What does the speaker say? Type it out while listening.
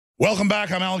Welcome back.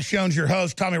 I'm Alex Jones, your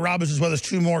host. Tommy Robbins is with us,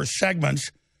 2 more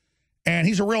segments. And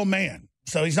he's a real man.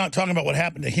 So he's not talking about what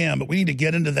happened to him, but we need to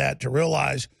get into that to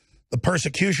realize the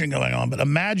persecution going on. But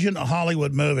imagine a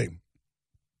Hollywood movie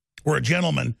where a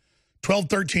gentleman 12,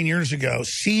 13 years ago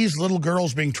sees little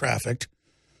girls being trafficked,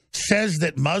 says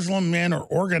that Muslim men are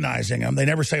organizing them. They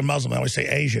never say Muslim, they always say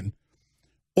Asian.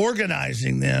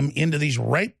 Organizing them into these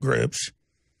rape groups.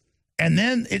 And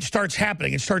then it starts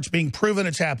happening. It starts being proven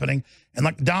it's happening. And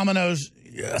like dominoes,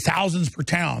 thousands per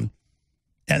town.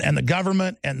 And the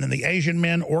government and then the Asian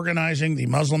men organizing, the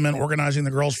Muslim men organizing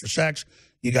the girls for sex.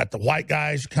 You got the white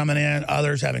guys coming in,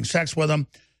 others having sex with them.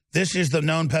 This is the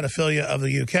known pedophilia of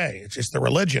the UK. It's the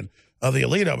religion of the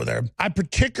elite over there. I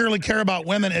particularly care about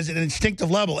women as an instinctive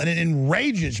level, and it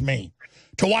enrages me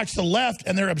to watch the left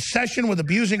and their obsession with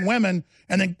abusing women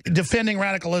and then defending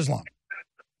radical Islam.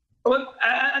 Well,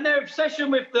 and their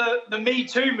obsession with the Me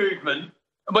Too movement,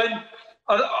 when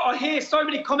I hear so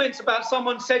many comments about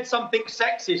someone said something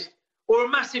sexist or a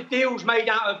massive deal's made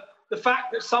out of the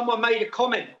fact that someone made a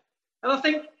comment. And I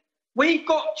think we've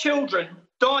got children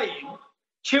dying,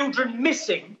 children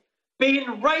missing,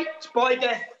 being raped by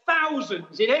their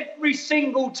thousands in every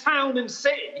single town and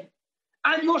city,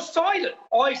 and you're silent.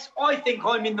 I think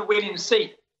I'm in the winning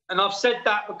seat. And I've said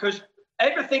that because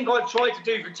everything I've tried to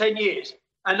do for 10 years,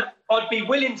 and I'd be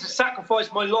willing to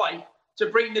sacrifice my life to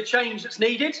bring the change that's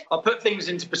needed. I'll put things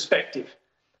into perspective.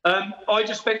 I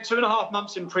just spent 2.5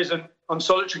 months in prison on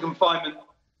solitary confinement,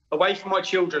 away from my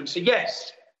children. So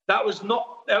yes, that was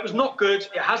not good.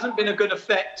 It hasn't been a good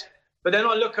effect. But then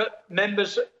I look at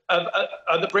members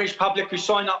of the British public who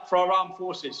sign up for our armed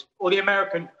forces or the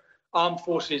American armed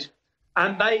forces,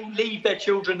 and they leave their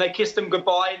children, they kiss them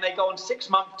goodbye, and they go on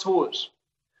 6-month tours.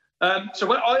 So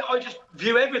when I just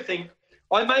view everything.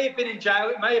 I may have been in jail.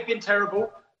 It may have been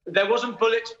terrible. There wasn't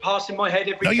bullets passing my head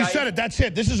every day. No, you said it. That's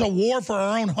it. This is a war for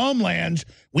our own homelands.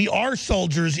 We are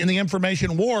soldiers in the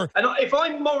information war. And if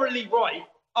I'm morally right,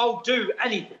 I'll do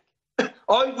anything.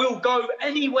 I will go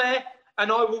anywhere,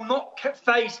 and I will not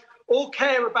face or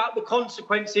care about the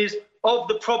consequences of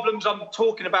the problems I'm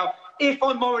talking about if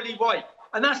I'm morally right.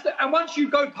 And and once you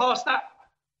go past that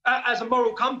as a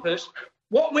moral compass,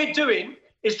 what we're doing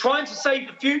is trying to save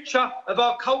the future of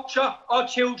our culture, our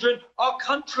children, our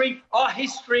country, our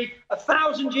history,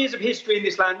 1,000 years of history in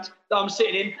this land that I'm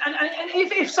sitting in. And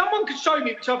if someone could show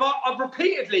me, which I've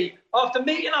repeatedly, after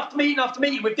meeting after meeting after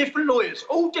meeting with different lawyers,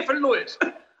 all different lawyers,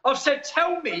 I've said,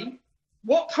 tell me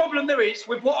what problem there is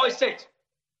with what I said.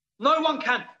 No one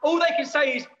can. All they can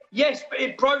say is, yes, but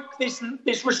it broke this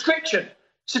restriction.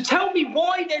 So tell me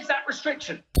why there's that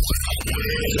restriction.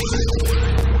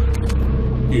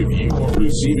 If you are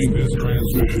receiving this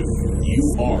transmission,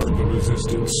 you are the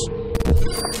resistance.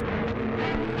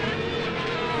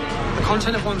 The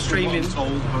content of what I'm streaming,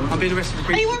 I'm being arrested for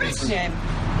breach of the peace. Being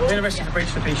arrested for breach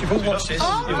of the peace. You've all watched this. You've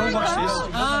all watched this.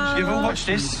 You've all watched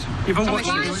this. You've all watched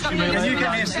this. Can you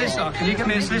get me a solicitor? Can you get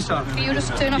me a solicitor? Can you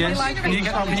just turn off your live feed?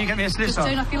 Can you get me a solicitor? Just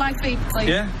turn off your live feed, please.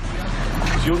 Yeah?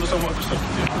 Do you understand what I've just said to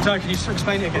you? No, can you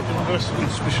explain it again? Arrested on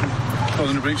suspicion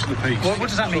causing a breach of the peace. What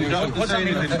does that mean? What does that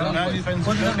mean, officer?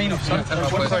 What does that mean, officer?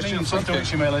 What does that mean, officer?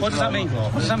 What does that mean?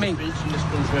 What does that mean?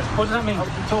 What does that mean? I've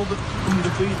been told that the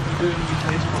police are doing the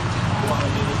case.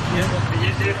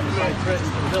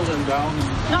 Building down.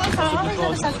 Not at all, I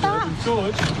never said that.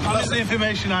 Good. That's the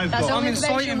information I've got. I'm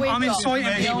inciting people. I'm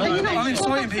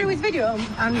inciting people. His video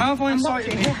How have I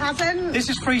incited He people? hasn't. This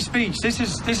is free speech. This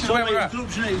is where we're at.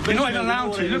 You're not even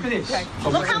allowed to. Look at this.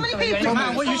 Look how many people. No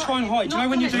matter what you try and hide. Do you know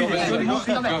when you do this? These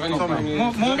are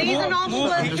normal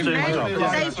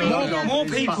working More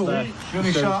people. The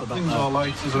only sharp things are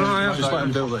lights. Just let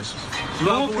them do this.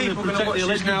 More people are going to watch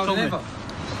this now than ever.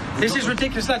 This is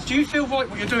ridiculous, lads. Do you feel right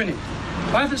what you're doing it?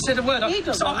 I haven't said a word.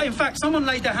 In fact, someone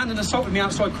laid their hand and assaulted me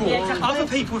outside court. Yeah, exactly. Other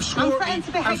people swore at me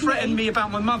and threatened me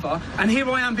about my mother, and here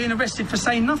I am being arrested for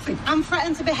saying nothing. I'm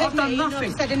threatened to behead I've done me. nothing.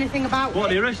 You've not said anything about What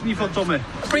are they arresting you for, Tommy?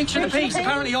 Breach of the peace.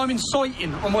 Apparently, I'm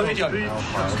inciting on my video.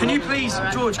 Can you please,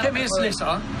 George, get me a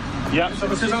solicitor? Yeah.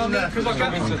 Because I'm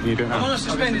on a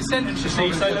suspended sentence, you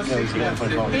see. So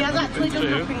He has actually done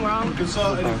nothing wrong. You can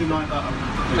sort anything like that.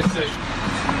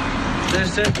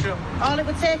 All it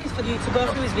would take is for you to go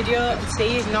through his video and see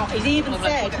he's not. He's even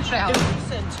said don't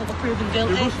listen till they're proven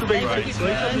guilty. It must have been right. That's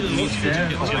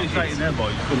what you're saying there,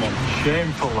 boys. Come on.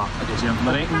 Shameful, that.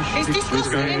 It's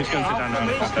disgusting, isn't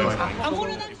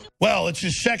it? Well, it's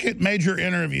his second major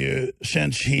interview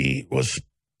since he was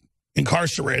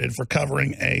incarcerated for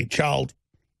covering a child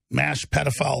mass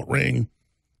pedophile ring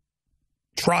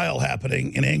trial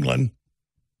happening in England.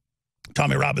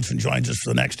 Tommy Robinson joins us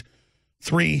for the next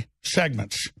 3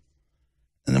 segments.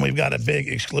 And then we've got a big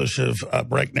exclusive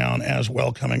breakdown as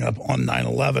well coming up on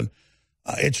 9/11.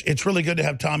 It's really good to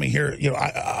have Tommy here. You know,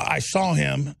 I saw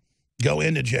him go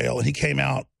into jail, and he came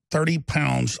out 30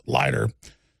 pounds lighter,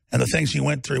 and the things he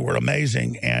went through were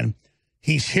amazing. And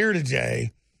he's here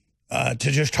today to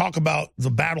just talk about the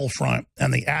battlefront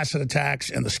and the acid attacks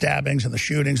and the stabbings and the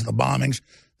shootings and the bombings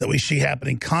that we see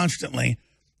happening constantly,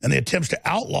 and the attempts to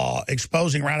outlaw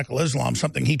exposing radical Islam,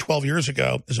 something he 12 years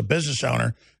ago, as a business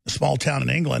owner, a small town in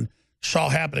England, saw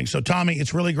happening. So, Tommy,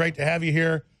 it's really great to have you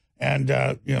here. And,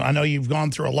 you know, I know you've gone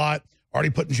through a lot,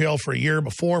 already put in jail for a year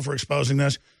before for exposing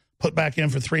this, put back in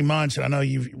for 3 months, and I know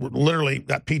you've literally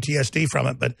got PTSD from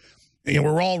it. But, you know,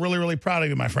 we're all really, really proud of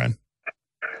you, my friend.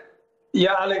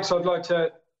 Yeah, Alex, I'd like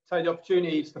to take the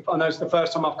opportunity, I know it's the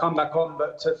first time I've come back on,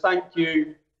 but to thank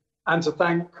you and to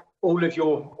thank all of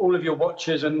your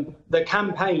watchers and the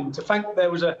campaign, to thank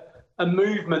there was a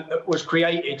movement that was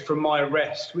created from my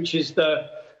arrest, which is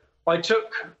I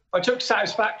took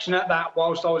satisfaction at that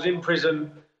whilst I was in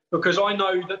prison, because I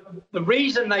know that the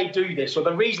reason they do this, or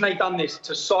the reason they've done this,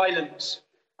 to silence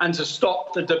and to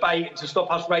stop the debate and to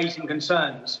stop us raising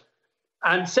concerns.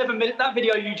 And that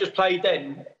video you just played,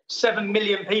 then 7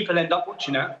 million people end up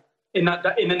watching it in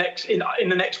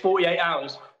the next 48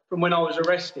 hours from when I was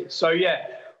arrested. So yeah,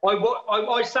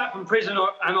 I sat from prison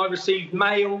and I received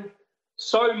mail,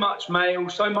 so much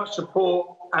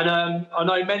support, and I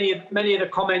know many of the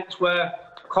comments were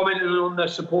commenting on the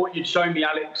support you'd shown me,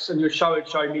 Alex, and your show had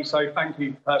shown me. So thank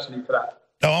you personally for that.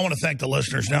 No, I want to thank the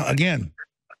listeners. Now, again,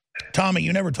 Tommy,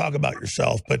 you never talk about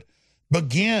yourself, but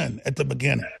begin at the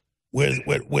beginning with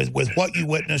what you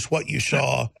witnessed, what you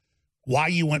saw, why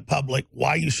you went public,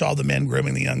 why you saw the men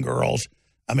grooming the young girls.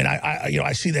 I mean,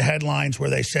 I see the headlines where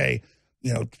they say,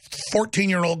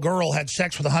 14-year-old girl had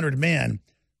sex with 100 men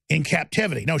in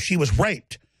captivity. No, she was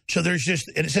raped. So there's just,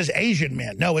 and it says Asian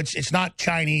men. No, it's not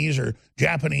Chinese or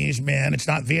Japanese men. It's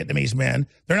not Vietnamese men.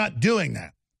 They're not doing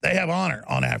that. They have honor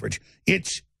on average.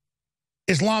 It's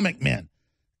Islamic men.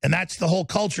 And that's the whole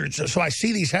culture. So I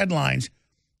see these headlines,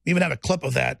 even have a clip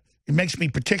of that. It makes me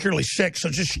particularly sick. So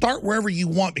just start wherever you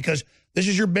want, because this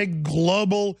is your big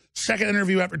global second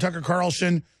interview after Tucker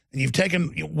Carlson, and you've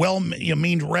taken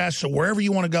well-meaned rest. So wherever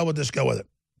you want to go with this, go with it.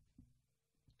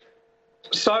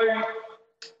 So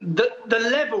the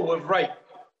level of rape,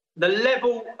 the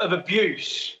level of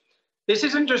abuse, this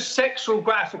isn't just sexual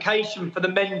gratification for the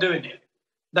men doing it.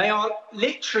 They are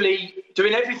literally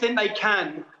doing everything they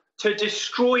can to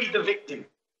destroy the victim,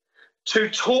 to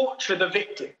torture the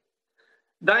victim.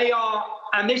 They are,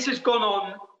 and this has gone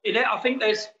on, I think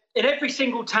there's, in every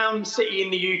single town, city in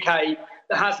the UK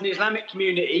that has an Islamic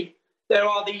community, there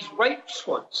are these rape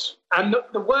squads. And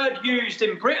the word used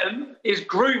in Britain is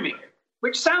grooming,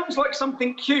 which sounds like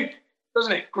something cute,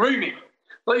 doesn't it? Grooming,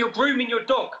 like you're grooming your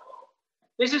dog.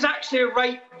 This is actually a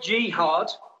rape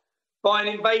jihad by an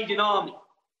invading army.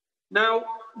 Now,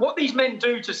 what these men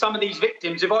do to some of these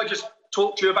victims, if I just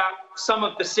talk to you about some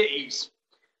of the cities.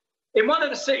 In one of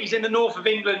the cities in the north of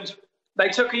England, they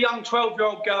took a young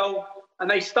 12-year-old girl and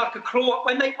they stuck a claw,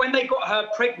 when they got her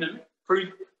pregnant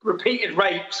through repeated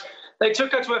rapes, they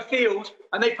took her to a field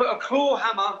and they put a claw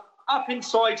hammer up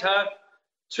inside her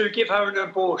to give her an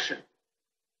abortion.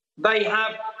 They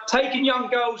have taken young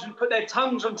girls and put their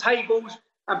tongues on tables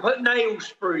and put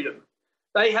nails through them.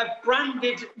 They have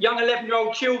branded young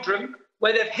 11-year-old children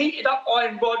where they've heated up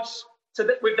iron rods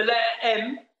with the letter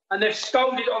M, and they've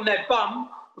scalded it on their bum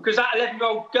because that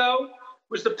 11-year-old girl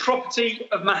was the property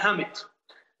of Muhammad.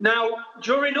 Now,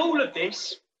 during all of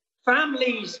this,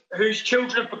 families whose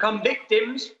children have become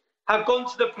victims have gone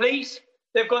to the police,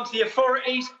 they've gone to the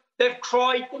authorities, they've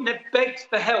cried and they've begged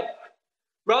for help.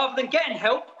 Rather than getting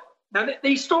help, now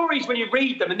these stories, when you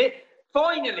read them, and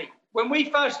finally, when we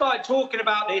first started talking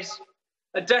about this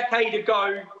a decade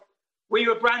ago, we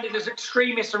were branded as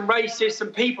extremists and racists,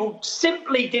 and people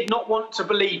simply did not want to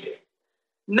believe it.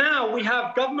 Now we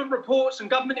have government reports and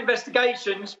government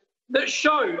investigations that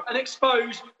show and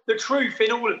expose the truth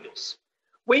in all of this.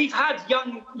 We've had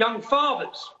young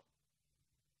fathers.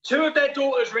 2 of their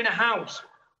daughters are in a house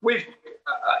with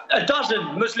a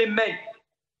dozen Muslim men.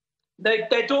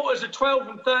 Their daughters are 12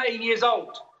 and 13 years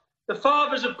old. The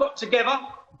fathers have got together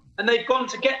and they've gone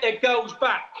to get their girls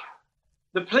back.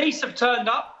 The police have turned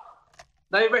up.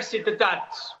 They arrested the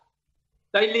dads.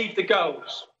 They leave the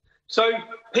girls. So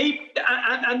people,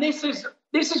 and this has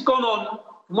gone on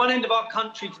from one end of our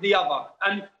country to the other.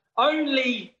 And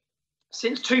only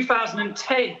since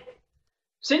 2010,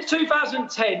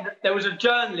 there was a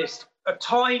journalist at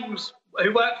Times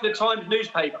who worked for the Times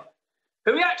newspaper,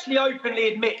 who he actually openly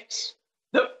admits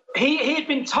that he had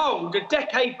been told a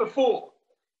decade before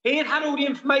He had had all the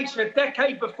information a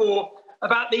decade before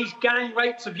about these gang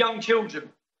rapes of young children.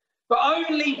 But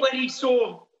only when he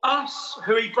saw us,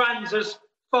 who he brands as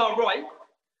far right,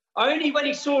 only when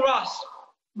he saw us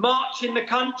march in the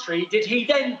country did he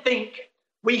then think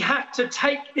we have to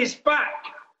take this back,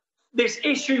 this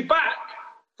issue back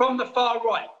from the far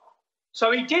right.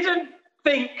 So he didn't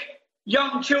think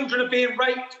young children are being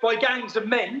raped by gangs of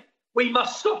men, we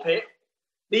must stop it.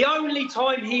 The only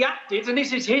time he acted, and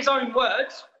this is his own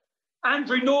words,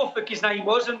 Andrew Norfolk his name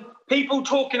was, and people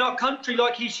talk in our country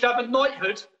like he should have a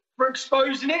knighthood for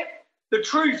exposing it. The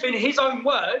truth, in his own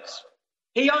words,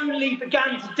 he only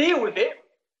began to deal with it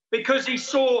because he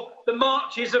saw the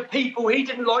marches of people he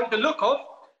didn't like the look of,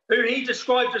 who he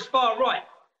described as far right.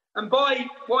 And by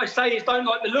what I say is don't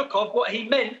like the look of, what he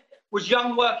meant was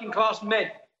young working class men.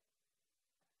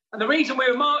 And the reason we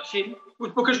were marching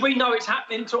was because we know it's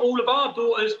happening to all of our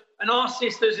daughters and our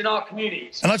sisters in our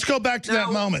communities. And let's go back to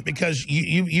that moment, because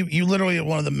you literally are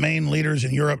one of the main leaders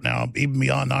in Europe now, even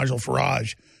beyond Nigel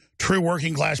Farage. True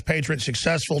working class patriot,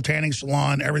 successful, tanning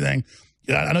salon, everything.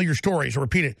 I know your stories,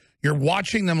 repeat it. You're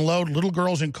watching them load little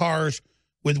girls in cars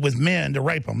with men to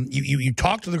rape them. You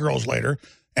talk to the girls later,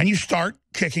 and you start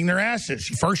kicking their asses.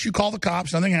 First you call the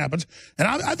cops, nothing happens. And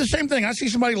I have the same thing. I see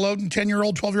somebody loading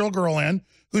 10-year-old, 12-year-old girl in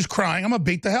who's crying. I'm going to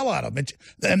beat the hell out of them.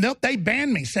 And they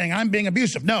ban me saying I'm being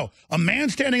abusive. No, a man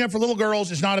standing up for little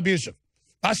girls is not abusive.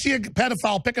 I see a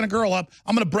pedophile picking a girl up,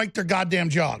 I'm going to break their goddamn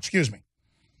jaw. Excuse me.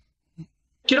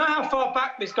 Do you know how far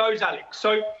back this goes, Alex?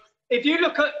 So if you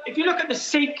look at the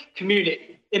Sikh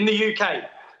community in the UK,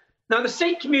 now the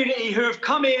Sikh community who have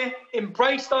come here,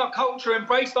 embraced our culture,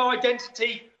 embraced our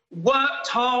identity, worked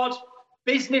hard,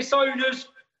 business owners,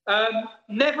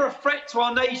 never a threat to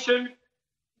our nation,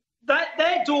 that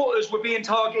their daughters were being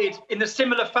targeted in a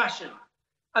similar fashion.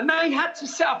 And they had to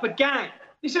set up a gang.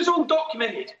 This is all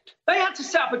documented. They had to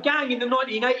set up a gang in the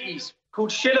 1980s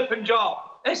called Shila Punjab,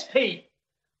 SP,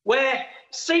 where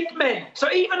Sikh men, so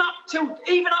even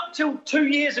up till 2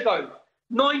 years ago,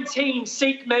 19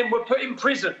 Sikh men were put in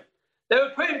prison. They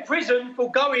were put in prison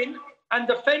for going and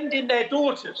defending their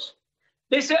daughters.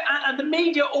 And the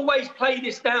media always play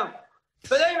this down.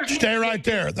 But stay right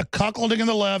there. The cuckolding in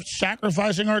the left,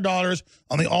 sacrificing our daughters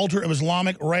on the altar of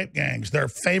Islamic rape gangs, their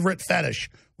favorite fetish.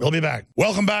 We'll be back.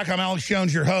 Welcome back. I'm Alex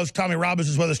Jones, your host. Tommy Robbins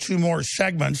is with us, 2 more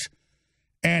segments.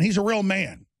 And he's a real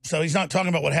man. So he's not talking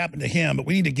about what happened to him, but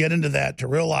we need to get into that to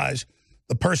realize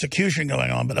the persecution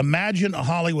going on. But imagine a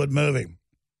Hollywood movie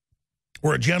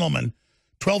where a gentleman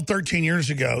 12, 13 years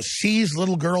ago sees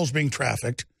little girls being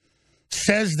trafficked,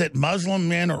 says that Muslim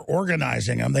men are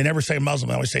organizing them. They never say Muslim,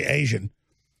 they always say Asian.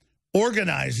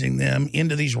 Organizing them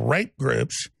into these rape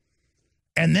groups.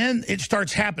 And then it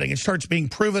starts happening. It starts being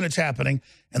proven it's happening.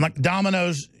 And like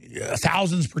dominoes,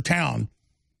 thousands per town.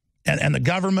 And the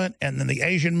government and then the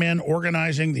Asian men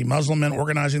organizing, the Muslim men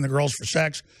organizing the girls for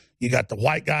sex. You got the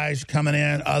white guys coming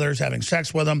in, others having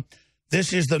sex with them.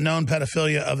 This is the known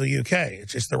pedophilia of the UK.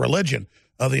 It's the religion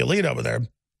of the elite over there.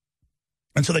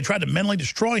 And so they tried to mentally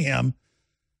destroy him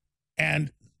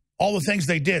and all the things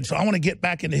they did. So I want to get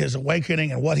back into his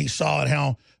awakening and what he saw and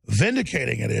how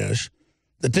vindicating it is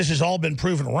that this has all been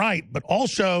proven right, but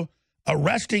also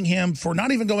arresting him for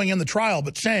not even going in the trial,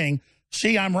 but saying,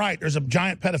 see, I'm right. There's a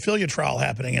giant pedophilia trial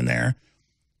happening in there.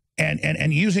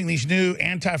 And using these new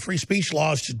anti-free speech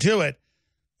laws to do it.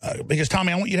 Because,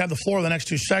 Tommy, I want you to have the floor of the next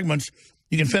 2 segments.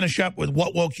 You can finish up with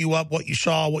what woke you up, what you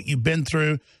saw, what you've been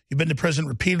through. You've been to prison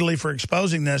repeatedly for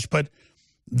exposing this, but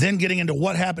then getting into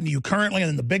what happened to you currently, and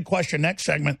then the big question next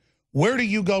segment, where do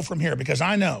you go from here? Because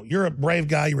I know you're a brave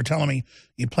guy. You were telling me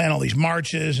you plan all these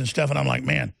marches and stuff, and I'm like,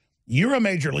 man, you're a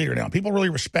major leader now. People really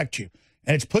respect you.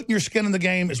 And it's putting your skin in the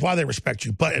game is why they respect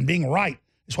you. And being right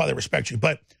is why they respect you.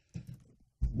 But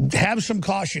have some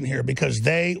caution here because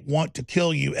they want to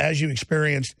kill you as you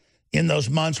experienced in those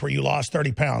months where you lost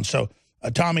 30 pounds. So,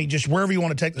 Tommy, just wherever you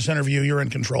want to take this interview, you're in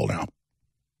control now.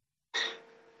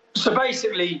 So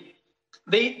basically,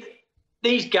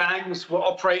 these gangs were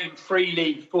operating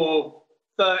freely for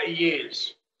 30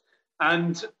 years.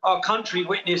 And our country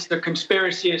witnessed the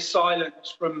conspiracy of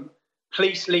silence from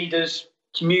police leaders,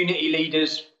 community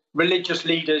leaders, religious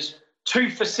leaders to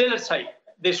facilitate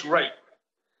this rape.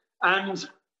 And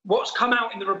what's come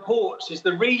out in the reports is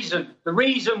the reason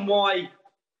why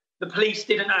the police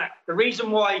didn't act, the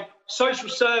reason why social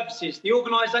services, the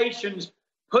organisations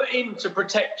put in to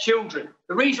protect children,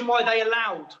 the reason why they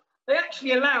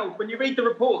actually allowed, when you read the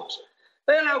reports,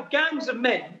 they allowed gangs of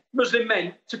men, Muslim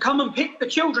men, to come and pick the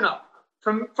children up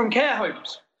from care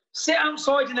homes, sit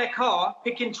outside in their car,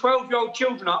 picking 12-year-old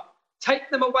children up, take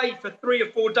them away for 3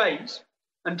 or 4 days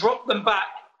and drop them back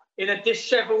in a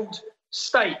dishevelled,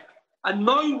 state, and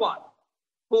no one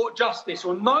brought justice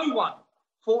or no one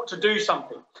fought to do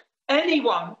something.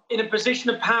 Anyone in a position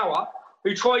of power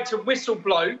who tried to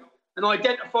whistleblow and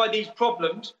identify these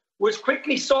problems was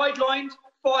quickly sidelined,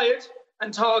 fired,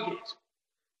 and targeted.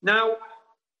 Now,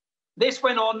 this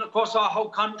went on across our whole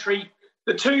country.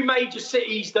 The two major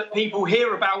cities that people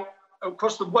hear about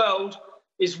across the world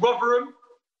is Rotherham,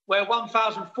 where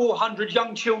 1,400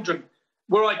 young children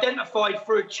were identified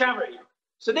through a charity.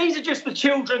 So these are just the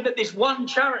children that this one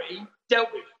charity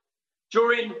dealt with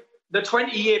during the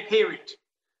 20-year period.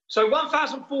 So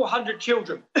 1,400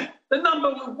 children. The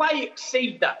number will way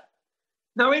exceed that.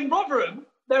 Now, in Rotherham,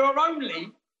 there are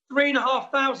only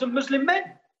 3,500 Muslim men.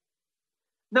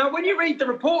 Now, when you read the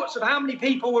reports of how many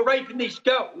people were raping these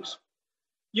girls,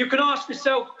 you can ask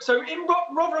yourself, so in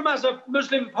Rotherham has a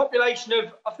Muslim population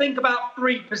of, I think, about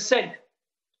 3%.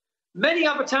 Many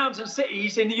other towns and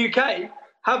cities in the UK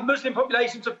have Muslim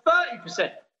populations of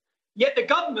 30%. Yet the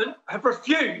government have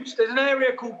refused. There's an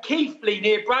area called Keighley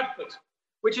near Bradford,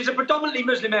 which is a predominantly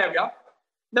Muslim area.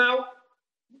 Now,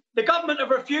 the government have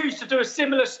refused to do a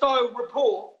similar style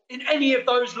report in any of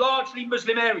those largely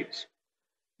Muslim areas.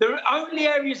 The only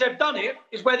areas they've done it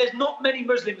is where there's not many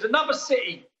Muslims. Another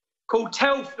city called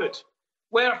Telford,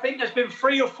 where I think there's been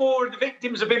 3 or 4 of the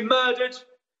victims have been murdered.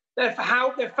 Their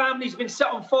families have been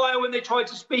set on fire when they tried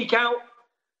to speak out.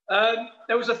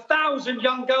 There was 1,000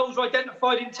 young girls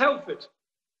identified in Telford.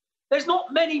 There's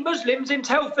not many Muslims in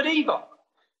Telford either.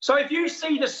 So if you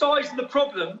see the size of the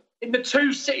problem in the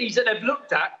 2 cities that they've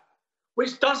looked at,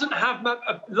 which doesn't have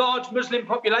a large Muslim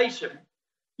population,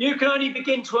 you can only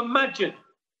begin to imagine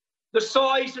the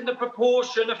size and the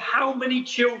proportion of how many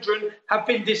children have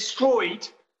been destroyed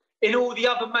in all the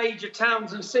other major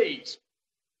towns and cities.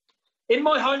 In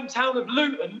my hometown of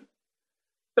Luton,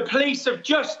 the police have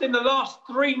just in the last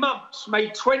 3 months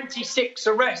made 26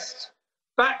 arrests,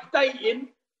 backdating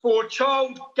for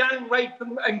child gang rape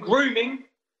and grooming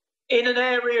in an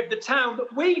area of the town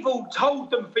that we've all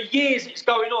told them for years it's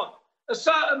going on. A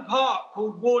certain park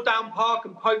called Wardown Park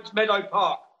and Popes Meadow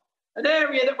Park, an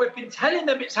area that we've been telling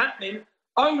them it's happening,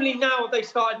 only now have they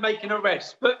started making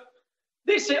arrests. But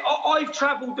I've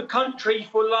travelled the country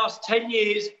for the last 10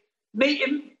 years,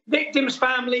 meeting victims'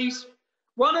 families.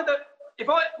 One of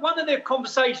the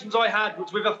conversations I had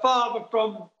was with a father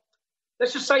from,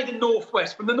 let's just say, the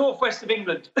northwest of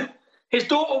England. His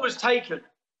daughter was taken,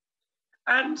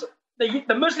 and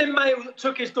the Muslim male that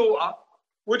took his daughter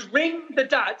would ring the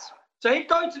dad. So he'd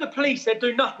go to the police, they'd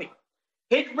do nothing.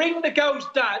 He'd ring the girl's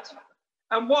dad,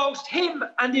 and whilst him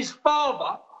and his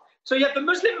father, so you have the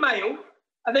Muslim male,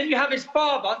 and then you have his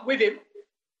father with him,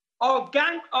 are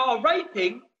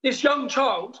raping this young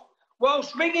child,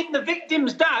 whilst ringing the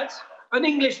victim's dad, an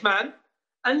Englishman,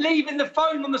 and leaving the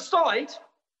phone on the side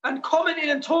and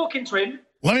commenting and talking to him.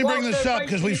 Let me bring this up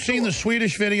because we've seen the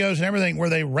Swedish videos and everything where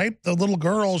they rape the little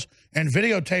girls and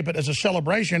videotape it as a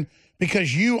celebration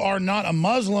because you are not a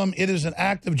Muslim. It is an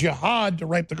act of jihad to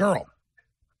rape the girl.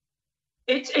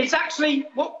 It's actually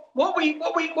what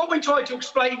we tried to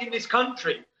explain in this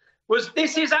country was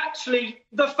this is actually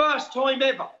the first time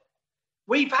ever.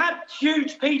 We've had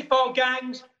huge paedophile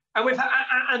gangs,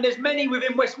 and there's many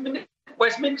within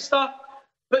Westminster,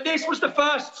 but this was the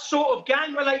first sort of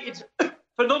gang-related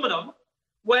phenomenon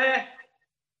where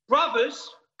brothers,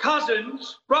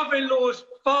 cousins, brother-in-laws,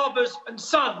 fathers and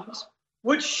sons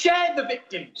would share the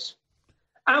victims.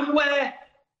 And where,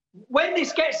 when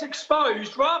this gets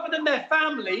exposed, rather than their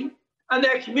family and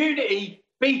their community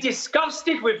be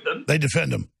disgusted with them, they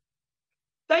defend them.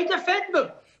 They defend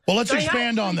them. Well, let's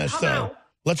expand on this, though.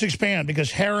 Let's expand, because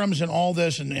harems and all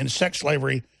this and sex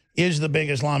slavery is the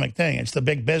big Islamic thing. It's the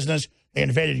big business. They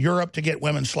invaded Europe to get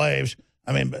women slaves.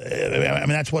 I mean,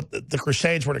 that's what the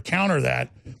Crusades were to counter that.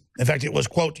 In fact, it was,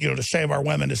 quote, to save our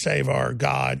women, to save our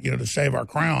God, to save our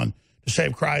crown, to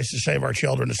save Christ, to save our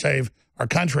children, to save our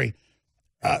country.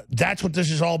 That's what this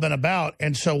has all been about.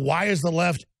 And so why is the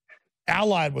left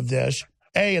allied with this?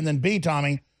 A, and then B,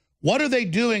 Tommy, what are they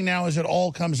doing now as it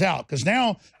all comes out? Because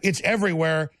now it's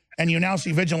everywhere, and you now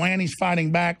see vigilantes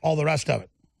fighting back, all the rest of it.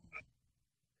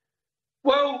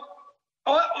 Well,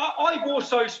 I've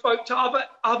also spoke to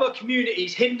other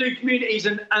communities, Hindu communities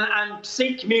and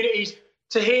Sikh communities,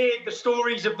 to hear the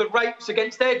stories of the rapes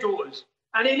against their daughters.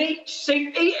 And in every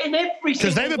single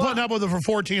because they've been putting up with it for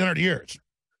 1,400 years.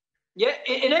 Yeah,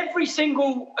 in every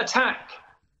single attack,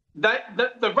 that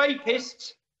the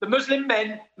rapists, the Muslim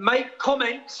men, make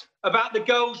comments about the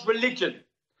girl's religion.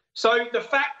 So the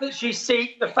fact that she's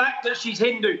Sikh, the fact that she's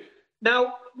Hindu.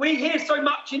 Now, we hear so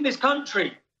much in this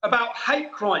country about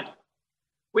hate crime.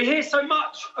 We hear so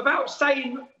much about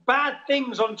saying bad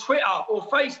things on Twitter or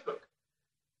Facebook.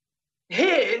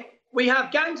 here we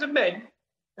have gangs of men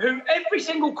who every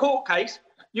single court case,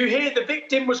 you hear the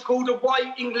victim was called a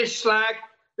white English slag,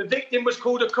 the victim was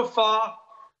called a kafar,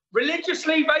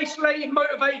 religiously, racially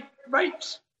motivated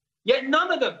rapes, yet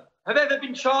none of them have ever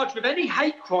been charged with any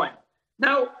hate crime.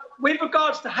 Now, with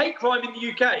regards to hate crime in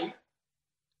the UK,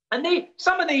 and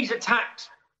some of these attacks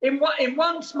in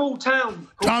one small town.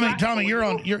 Tommy, you're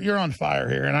on fire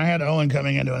here, and I had Owen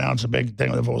coming in to announce a big thing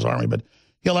with the Fool's Army, but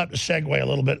he'll have to segue a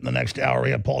little bit in the next hour.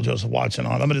 We have Paul Joseph Watson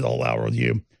on. I'm going to do the whole hour with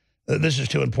you. This is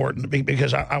too important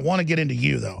because I want to get into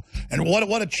you, though. And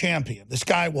what a champion. This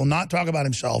guy will not talk about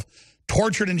himself.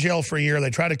 Tortured in jail for a year.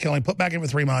 They tried to kill him, put back in for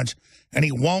 3 months, and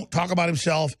he won't talk about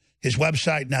himself, his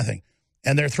website, nothing.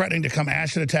 And they're threatening to come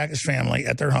acid attack his family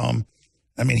at their home.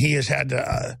 I mean, he has had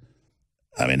to,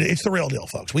 it's the real deal,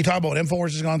 folks. We talk about what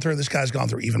InfoWars has gone through. This guy's gone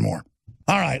through even more.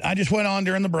 All right, I just went on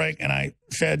during the break, and I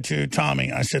said to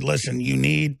Tommy, I said, listen, you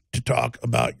need to talk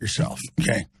about yourself,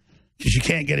 okay? Because you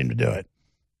can't get him to do it.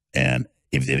 And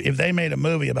if they made a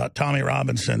movie about Tommy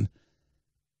Robinson,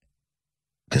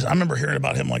 because I remember hearing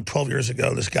about him like 12 years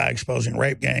ago, this guy exposing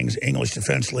rape gangs, English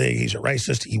Defense League. He's a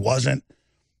racist. He wasn't.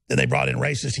 Then they brought in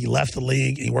racists. He left the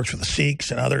league. He works for the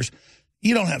Sikhs and others.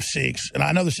 You don't have Sikhs, and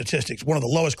I know the statistics, one of the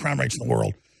lowest crime rates in the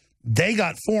world. They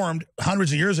got formed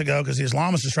hundreds of years ago because the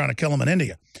Islamists is trying to kill them in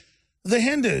India. The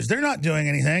Hindus, they're not doing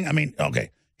anything. I mean, okay,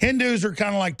 Hindus are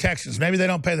kind of like Texans. Maybe they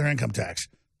don't pay their income tax,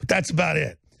 but that's about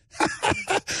it.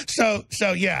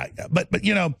 So yeah, but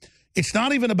you know, it's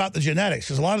not even about the genetics,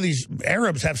 because a lot of these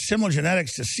Arabs have similar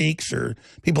genetics to Sikhs or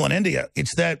people in India.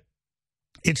 It's the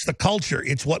culture.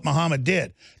 It's what Muhammad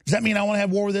did. Does that mean I want to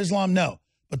have war with Islam? No.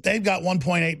 But they've got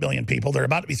 1.8 billion people. They're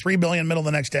about to be 3 billion middle of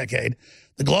the next decade.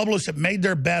 The globalists have made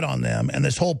their bet on them, and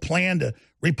this whole plan to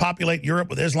repopulate Europe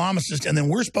with Islamicists, and then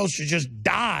we're supposed to just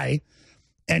die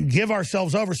and give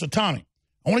ourselves over. So, Tommy,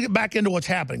 I want to get back into what's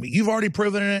happening, but you've already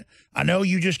proven it. I know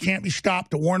you just can't be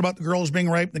stopped to warn about the girls being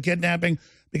raped and the kidnapping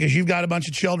because you've got a bunch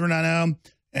of children, I know,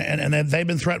 and they've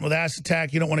been threatened with acid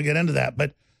attack. You don't want to get into that.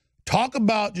 But talk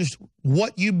about just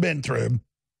what you've been through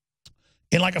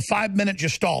in like a 5-minute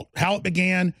gestalt, how it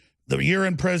began, the year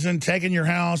in prison, taking your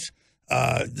house,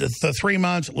 the 3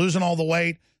 months, losing all the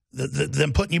weight,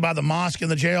 them putting you by the mosque in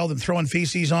the jail, them throwing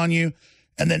feces on you.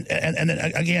 And then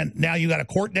again, now you got a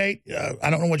court date. I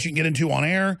don't know what you can get into on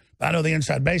air, but I know the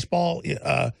inside baseball,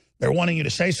 they're wanting you to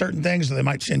say certain things, or they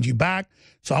might send you back.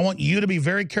 So I want you to be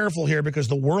very careful here because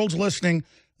the world's listening.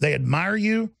 They admire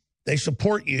you. They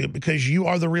support you because you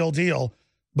are the real deal.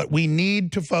 But we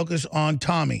need to focus on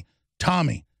Tommy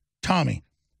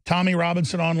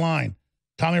Robinson Online,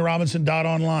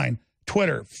 TommyRobinson.online,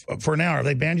 Twitter for now. Have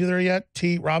they banned you there yet?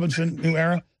 T. Robinson New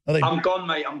Era? I'm gone,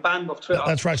 mate. I'm banned off Twitter.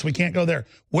 That's right. So we can't go there.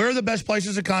 Where are the best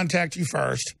places to contact you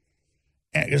first?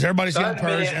 Because everybody's getting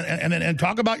purged. And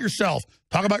talk about yourself.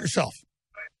 Talk about yourself.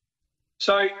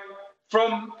 So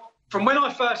from when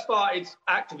I first started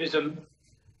activism,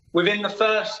 within the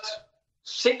first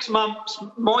 6 months,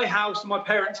 my house and my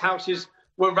parents' houses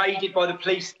were raided by the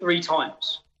police 3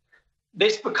 times.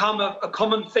 This become a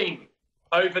common theme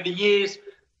over the years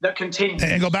that continued.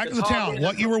 And go back to the town,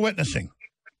 what you were witnessing.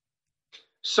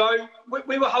 So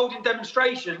we were holding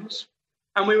demonstrations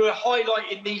and we were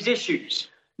highlighting these issues.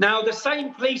 Now, the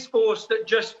same police force that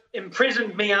just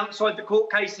imprisoned me outside the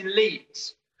court case in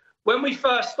Leeds, when we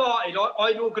first started,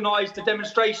 I'd organised a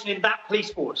demonstration in that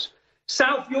police force.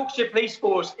 South Yorkshire Police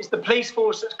Force is the police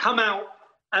force that's come out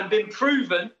and been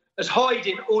proven as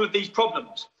hiding all of these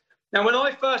problems. Now, when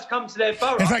I first come to their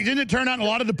borough... In fact, didn't it turn out in a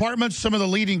lot of departments, some of the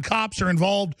leading cops are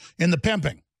involved in the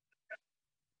pimping?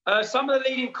 Some of the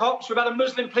leading cops, we've had a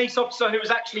Muslim police officer who was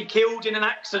actually killed in an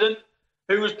accident,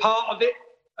 who was part of it.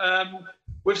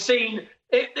 We've seen,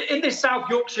 in this South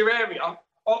Yorkshire area,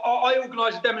 I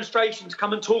organised a demonstration to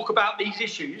come and talk about these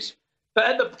issues.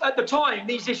 But at the time,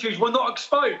 these issues were not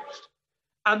exposed.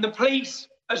 And the police,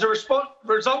 as a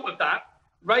result of that,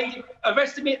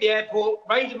 arrested me at the airport,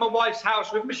 raided my wife's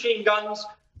house with machine guns,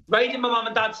 raided my mum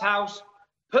and dad's house,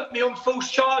 put me on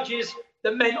false charges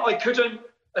that meant I couldn't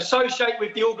associate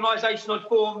with the organisation I'd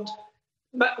formed,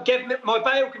 my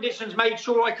bail conditions made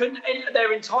sure I couldn't enter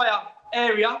their entire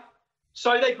area.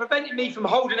 So they prevented me from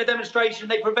holding a demonstration.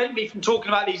 They prevented me from talking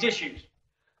about these issues.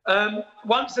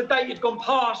 Once the date had gone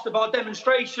past of our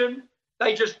demonstration,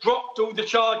 they just dropped all the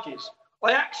charges.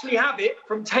 I actually have it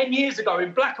from 10 years ago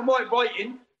in black and white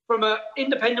writing from an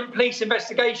independent police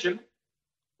investigation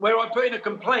where I put in a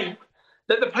complaint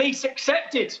that the police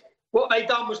accepted what they'd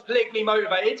done was politically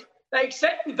motivated. They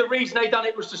accepted the reason they done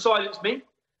it was to silence me,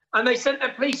 and they sent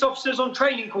their police officers on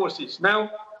training courses.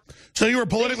 Now, so you were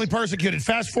politically persecuted.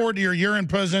 Fast forward to your year in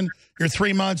prison, your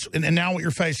 3 months, and now what you're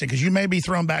facing, because you may be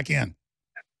thrown back in.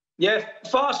 Yeah,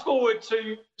 fast forward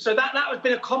to, so that has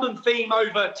been a common theme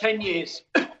over 10 years.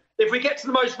 If we get to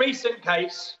the most recent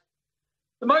case,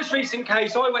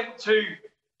 I went to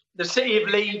the city of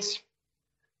Leeds.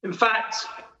 In fact,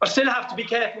 I still have to be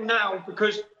careful now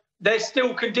because there's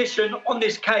still condition on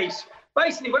this case.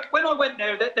 Basically, when I went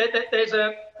there,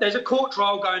 there's a court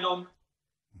trial going on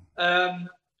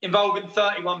involving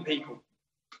 31 people.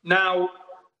 Now,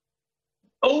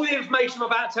 all the information I'm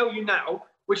about to tell you now,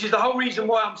 which is the whole reason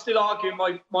why I'm still arguing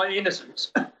my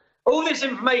innocence, all this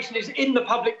information is in the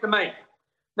public domain.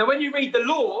 Now, when you read the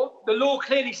law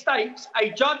clearly states a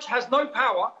judge has no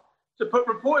power to put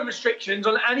reporting restrictions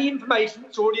on any information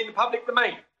that's already in the public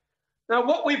domain. Now,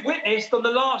 what we've witnessed on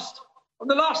the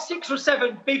last 6 or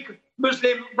 7 big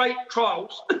Muslim rape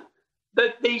trials,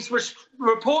 that these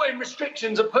reporting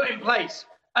restrictions are put in place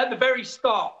at the very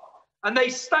start. And they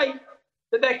state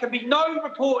that there can be no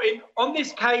reporting on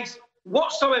this case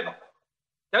whatsoever.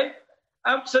 Okay?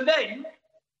 So then,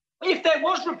 if there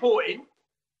was reporting,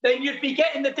 then you'd be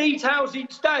getting the details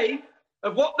each day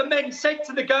of what the men said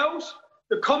to the girls,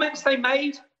 the comments they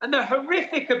made, and the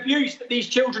horrific abuse that these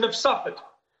children have suffered.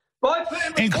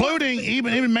 Including,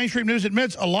 even mainstream news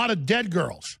admits, a lot of dead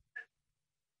girls.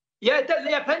 Yeah,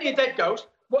 plenty of dead girls.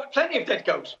 Plenty of dead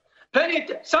girls.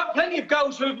 Plenty of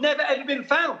girls who have never, ever been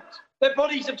found. Their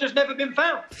bodies have just never been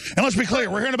found. And let's be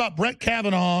clear, we're hearing about Brett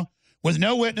Kavanaugh with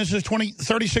no witnesses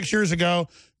 36 years ago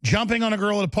jumping on a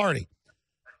girl at a party.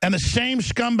 And the same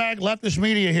scumbag leftist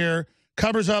media here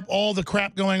covers up all the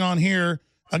crap going on here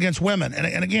against women.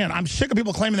 And again, I'm sick of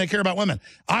people claiming they care about women.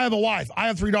 I have a wife. I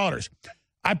have 3 daughters.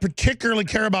 I particularly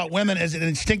care about women as an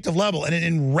instinctive level, and it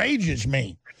enrages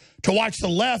me to watch the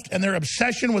left and their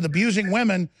obsession with abusing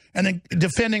women and then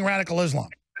defending radical Islam.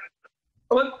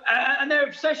 Well, and their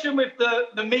obsession with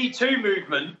the Me Too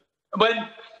movement, when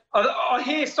I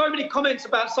hear so many comments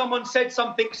about someone said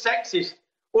something sexist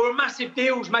or a massive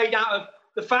deal's made out of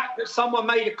the fact that someone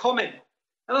made a comment.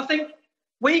 And I think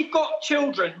we've got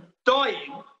children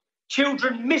dying,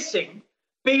 children missing,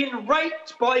 being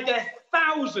raped by their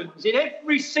thousands in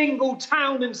every single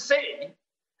town and city,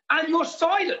 and you're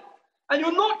silent. And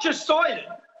you're not just silent,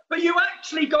 but you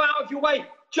actually go out of your way.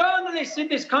 Journalists in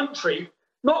this country,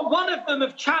 not one of them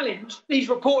have challenged these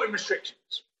reporting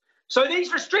restrictions. So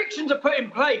these restrictions are put in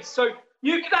place. So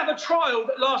you could have a trial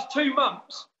that lasts 2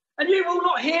 months and you will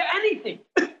not hear anything.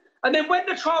 And then when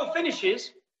the trial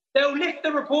finishes, they'll lift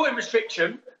the reporting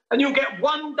restriction and you'll get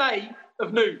 1 day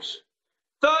of news.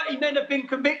 30 men have been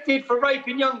convicted for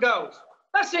raping young girls.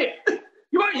 That's it.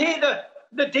 You won't hear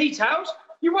the details.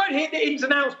 You won't hear the ins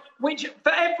and outs, which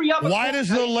for every other... Why does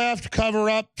the left cover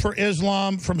up for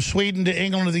Islam from Sweden to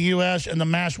England to the U.S. and the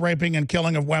mass raping and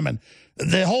killing of women?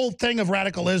 The whole thing of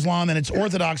radical Islam and its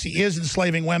orthodoxy is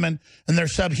enslaving women, and they're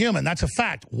subhuman. That's a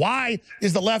fact. Why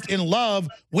is the left in love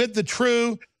with the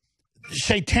true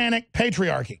satanic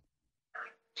patriarchy?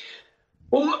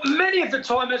 Well, many of the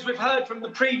time, as we've heard from the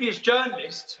previous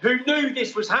journalists who knew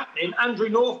this was happening, Andrew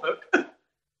Norfolk,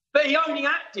 but he only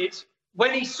acted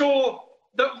when he saw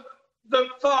the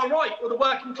far right or the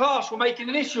working class were making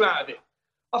an issue out of it.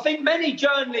 I think many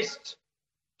journalists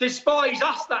despise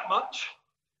us that much,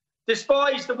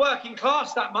 despise the working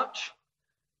class that much,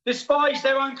 despise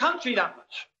their own country that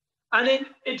much. And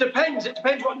it depends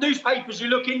what newspapers you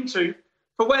look into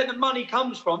for where the money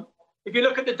comes from. If you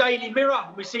look at the Daily Mirror,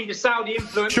 we see the Saudi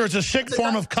influence. Sure, it's a sick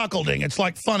form of cuckolding. It's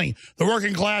like funny. The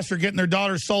working class are getting their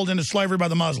daughters sold into slavery by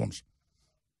the Muslims.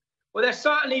 Well, they're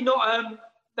certainly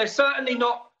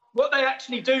not. What they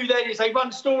actually do then is they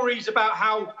run stories about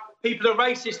how people are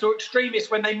racist or extremists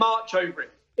when they march over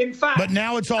it. In fact, but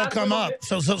now it's all come up.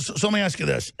 So let me ask you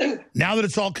this. Now that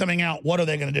it's all coming out, what are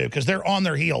they going to do? Because they're on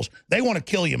their heels. They want to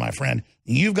kill you, my friend.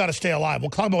 You've got to stay alive.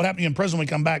 We'll talk about what happened in prison when we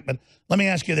come back, but let me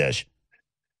ask you this.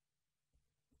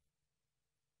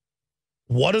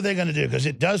 What are they going to do? Because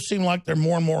it does seem like they're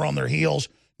more and more on their heels.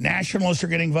 Nationalists are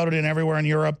getting voted in everywhere in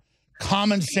Europe.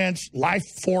 Common sense, life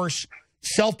force,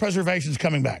 self-preservation is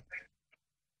coming back.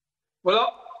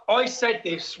 Well, I said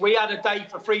this. We had a Day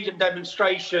for Freedom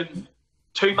demonstration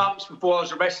 2 months before I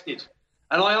was arrested.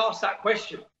 And I asked that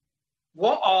question.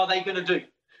 What are they going to do?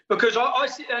 Because I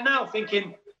sit there now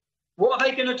thinking, what are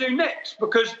they going to do next?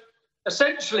 Because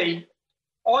essentially,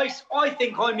 I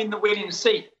think I'm in the winning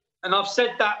seat. And I've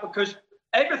said that because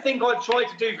everything I've tried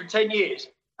to do for 10 years,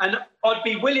 and I'd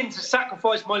be willing to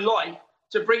sacrifice my life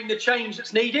to bring the change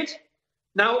that's needed.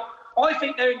 Now, I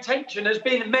think their intention has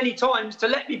been many times to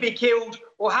let me be killed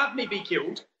or have me be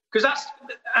killed, because that's...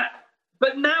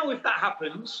 But now if that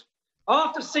happens,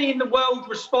 after seeing the world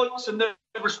response and the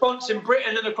response in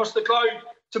Britain and across the globe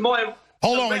to my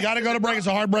Hold on, we got to go to break. It's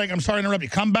a hard break. I'm sorry to interrupt you.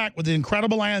 Come back with the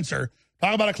incredible answer.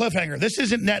 Talk about a cliffhanger. This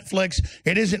isn't Netflix.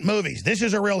 It isn't movies. This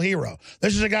is a real hero.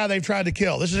 This is a guy they've tried to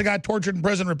kill. This is a guy tortured in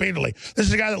prison repeatedly. This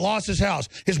is a guy that lost his house,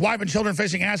 his wife and children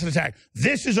facing acid attack.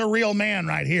 This is a real man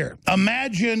right here.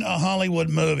 Imagine a Hollywood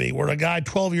movie where a guy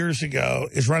 12 years ago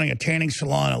is running a tanning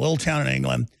salon in a little town in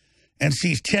England and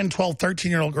sees 10, 12,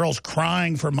 13-year-old girls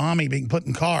crying for mommy being put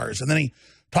in cars. And then he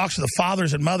talks to the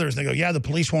fathers and mothers. And they go, yeah, the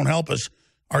police won't help us.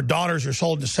 Our daughters are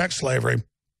sold into sex slavery.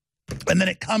 And then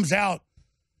it comes out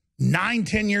 9,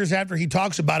 10 years after he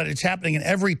talks about it, it's happening in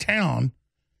every town.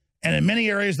 And in many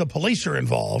areas, the police are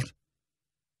involved.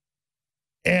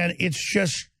 And it's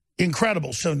just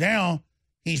incredible. So now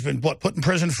he's been, put in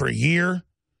prison for a year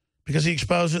because he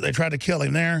exposed it. They tried to kill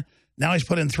him there. Now he's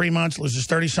put in 3 months, loses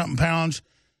 30-something pounds.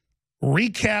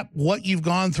 Recap what you've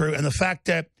gone through and the fact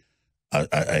that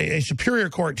a Superior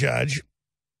Court judge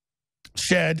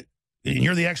said, and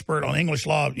you're the expert on English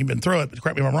law, you've been through it, but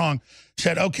correct me if I'm wrong,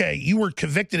 said, okay, you were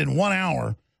convicted in 1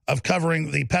 hour of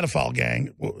covering the pedophile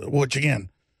gang, which again,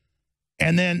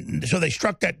 and then, so they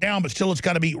struck that down, but still it's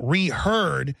got to be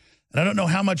reheard. And I don't know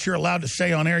how much you're allowed to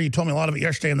say on air. You told me a lot of it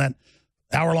yesterday in that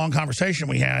hour-long conversation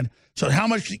we had. So how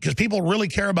much, because people really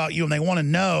care about you and they want to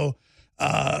know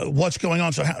what's going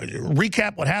on. So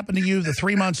recap what happened to you the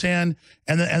 3 months in,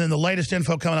 and then the latest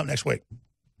info coming up next week.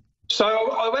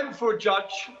 So I went for a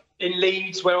judge in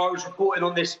Leeds where I was reporting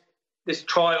on this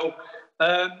trial.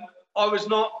 I was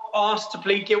not asked to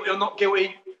plead guilty or not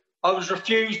guilty. I was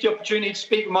refused the opportunity to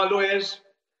speak with my lawyers.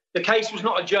 The case was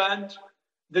not adjourned.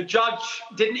 The judge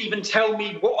didn't even tell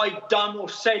me what I'd done or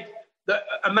said that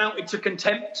amounted to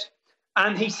contempt.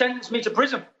 And he sentenced me to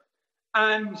prison.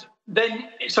 And then,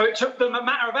 so it took them a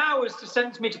matter of hours to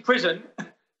sentence me to prison.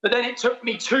 But then it took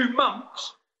me 2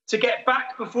 months to get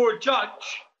back before a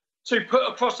judge to put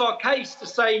across our case to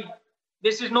say,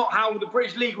 this is not how the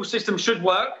British legal system should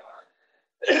work.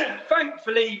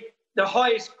 Thankfully, the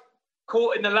highest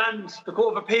court in the land, the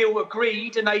Court of Appeal,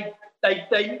 agreed, and they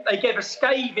gave a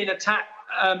scathing attack,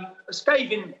 a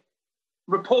scathing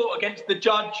report against the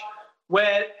judge,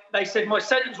 where they said my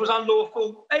sentence was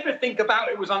unlawful. Everything about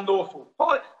it was unlawful.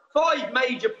 Five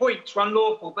major points were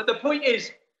unlawful. But the point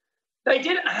is, they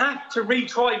didn't have to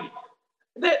retry me.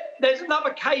 There's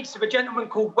another case of a gentleman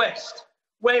called West,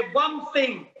 where one of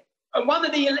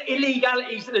the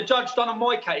illegalities that the judge done on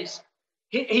my case,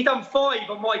 he done 5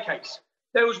 on my case.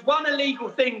 There was one illegal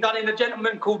thing done in a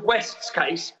gentleman called West's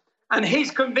case, and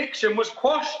his conviction was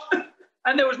quashed,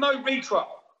 and there was no retrial.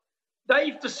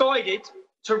 They've decided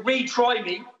to retry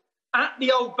me at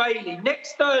the Old Bailey.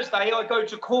 Next Thursday, I go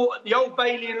to court at the Old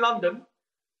Bailey in London,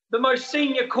 the most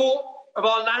senior court of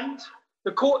our land,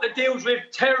 the court that deals with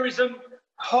terrorism,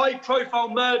 high-profile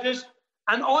murders,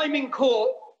 and I'm in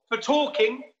court for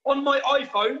talking on my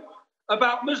iPhone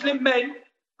about Muslim men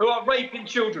who are raping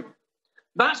children.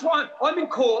 That's why I'm in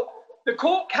court. The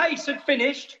court case had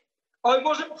finished. I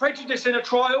wasn't prejudiced in a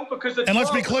trial because the And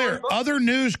let's be clear, other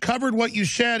news covered what you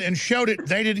said and showed it.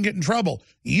 They didn't get in trouble.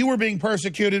 You were being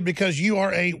persecuted because you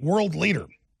are a world leader.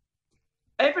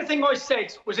 Everything I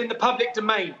said was in the public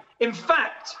domain. In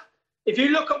fact, if you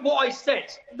look at what I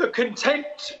said, the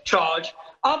contempt charge,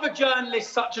 other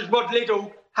journalists such as Rod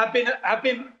Liddell have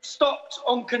been stopped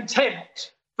on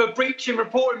contempt for breaching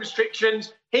reporting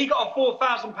restrictions. He got a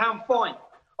 £4,000 fine.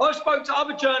 I spoke to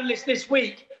other journalists this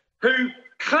week who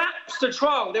collapsed the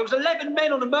trial. There was 11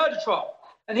 men on a murder trial,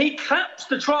 and he collapsed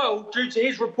the trial due to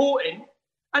his reporting,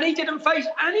 and he didn't face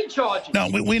any charges. No,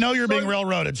 we know you're being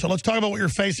railroaded, so let's talk about what you're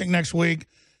facing next week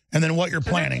and then what you're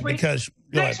planning.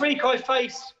 Next week I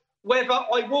face whether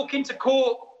I walk into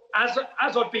court, as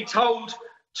I'd be told,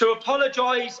 to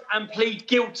apologise and plead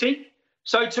guilty.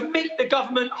 So to meet the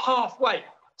government halfway,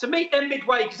 to meet them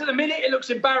midway, because at the minute it looks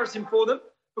embarrassing for them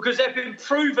because they've been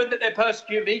proven that they're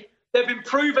persecuting me. They've been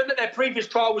proven that their previous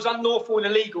trial was unlawful and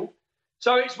illegal.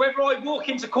 So it's whether I walk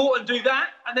into court and do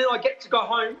that and then I get to go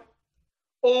home,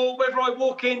 or whether I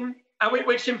walk in, and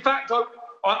which in fact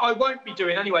I won't be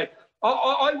doing anyway.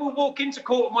 I will walk into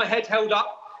court with my head held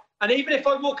up. And even if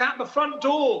I walk out the front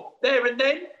door there and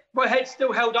then, my head's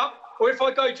still held up. Or if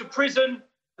I go to prison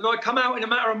and I come out in a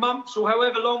matter of months or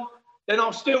however long, then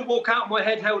I'll still walk out with my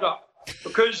head held up.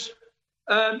 Because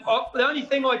the only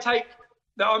thing I take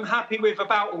that I'm happy with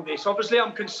about all this, obviously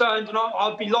I'm concerned, and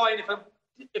I'd be lying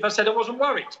if I said I wasn't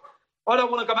worried. I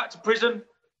don't want to go back to prison.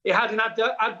 It had an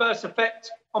adverse effect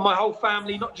on my whole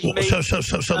family, not just me.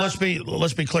 So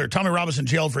let's be clear. Tommy Robinson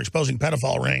jailed for exposing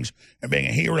pedophile rings and being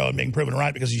a hero and being proven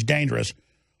right because he's dangerous.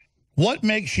 What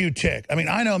makes you tick? I mean,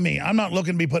 I know me. I'm not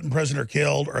looking to be put in prison or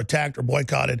killed or attacked or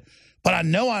boycotted, but I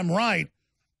know I'm right.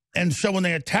 And so when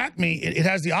they attack me, it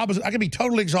has the opposite. I can be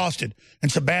totally exhausted,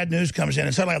 and some bad news comes in,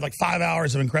 and suddenly I have like 5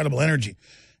 hours of incredible energy.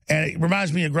 And it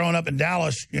reminds me of growing up in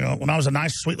Dallas, you know, when I was a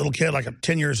nice, sweet little kid, like I'm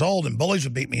 10 years old, and bullies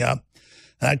would beat me up.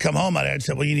 And I'd come home, my dad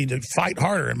said, well, you need to fight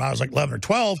harder. And I was like 11 or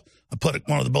 12. I put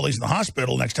one of the bullies in the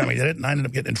hospital next time he did it, and I ended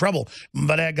up getting in trouble.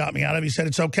 My dad got me out of it. He said,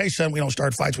 it's okay, son. We don't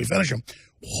start fights, we finish them.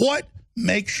 What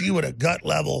makes you at a gut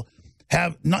level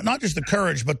have not just the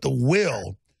courage, but the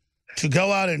will to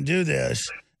go out and do this,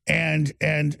 and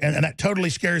that totally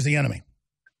scares the enemy?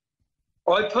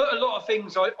 I put a lot of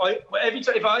things, every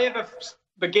time, if I ever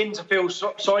begin to feel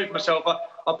sorry for myself,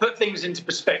 I put things into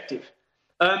perspective.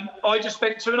 I just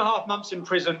spent 2.5 months in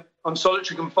prison on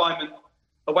solitary confinement,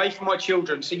 away from my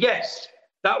children. So yes,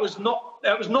 that was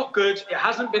not good. It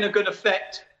hasn't been a good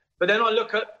effect. But then I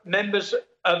look at members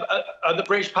of the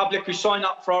British public who sign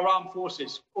up for our armed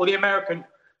forces or the American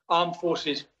armed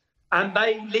forces, and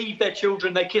they leave their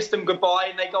children, they kiss them goodbye,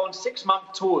 and they go on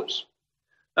 6-month tours.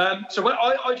 So when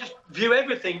I just view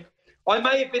everything. I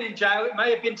may have been in jail. It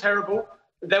may have been terrible.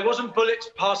 There wasn't bullets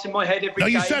passing my head every day. No,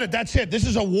 you said it. That's it. This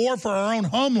is a war for our own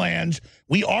homelands.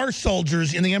 We are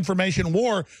soldiers in the information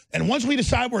war. And once we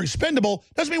decide we're expendable,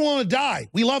 doesn't mean we want to die.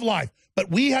 We love life. But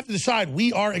we have to decide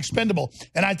we are expendable.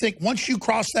 And I think once you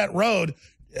cross that road,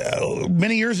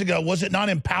 many years ago, was it not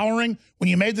empowering when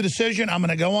you made the decision, I'm going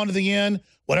to go on to the end,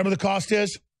 whatever the cost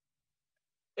is?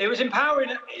 It was empowering.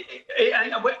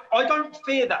 And I don't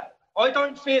fear that. I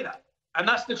don't fear that. And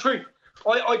that's the truth.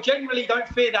 I genuinely don't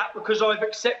fear that because I've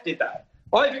accepted that.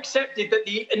 I've accepted that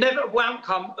the inevitable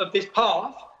outcome of this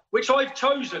path, which I've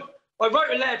chosen. I wrote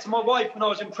a letter to my wife when I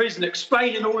was in prison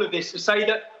explaining all of this to say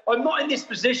that I'm not in this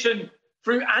position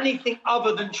through anything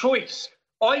other than choice.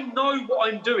 I know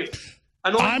what I'm doing.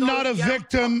 And I'm not a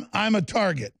victim. I'm a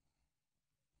target.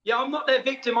 Yeah, I'm not their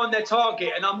victim. I'm their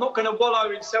target. And I'm not going to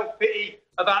wallow in self-pity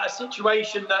about a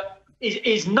situation that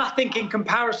is nothing in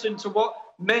comparison to what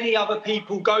many other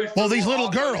people go through. Well, these little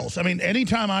girls, I mean,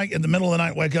 anytime I, in the middle of the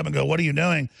night, wake up and go, what are you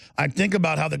doing? I think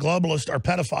about how the globalists are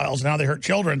pedophiles and how they hurt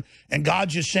children, and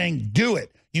God's just saying, do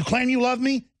it. You claim you love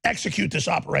me? Execute this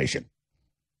operation.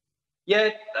 Yeah,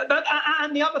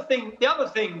 and the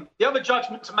other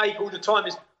judgment to make all the time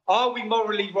is, are we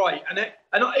morally right? And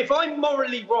if I'm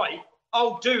morally right,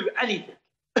 I'll do anything.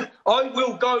 I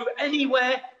will go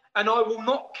anywhere, and I will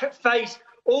not face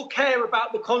or care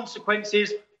about the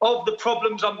consequences of the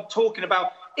problems I'm talking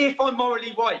about if I'm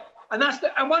morally right.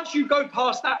 And once you go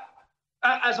past that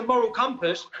as a moral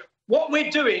compass, what we're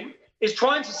doing is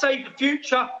trying to save the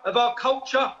future of our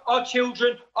culture, our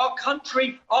children, our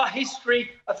country, our history,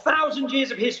 1,000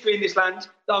 years of history in this land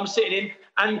that I'm sitting in,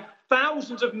 and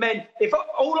thousands of men. If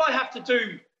all I have to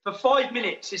do for 5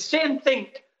 minutes is sit and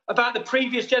think about the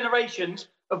previous generations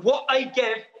of what they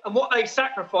gave and what they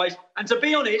sacrificed, and to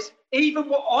be honest, even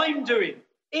what I'm doing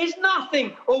is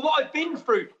nothing, or what I've been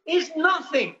through is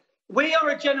nothing. We are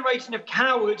a generation of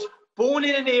cowards born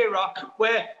in an era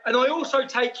where, and I also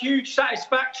take huge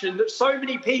satisfaction that so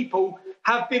many people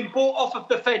have been brought off of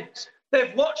the fence.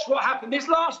 They've watched what happened. This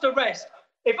last arrest,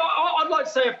 I'd like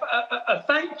to say a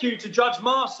thank you to Judge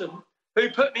Marson, who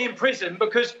put me in prison,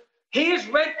 because he has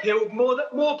red-pilled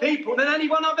more people than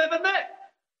anyone I've ever met.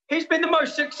 He's been the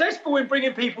most successful in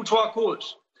bringing people to our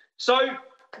cause. So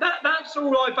that's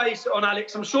all I base it on,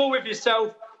 Alex. I'm sure with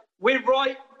yourself, we're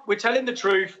right. We're telling the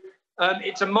truth.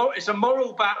 It's a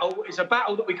moral battle. It's a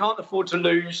battle that we can't afford to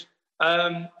lose.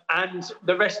 And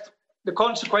the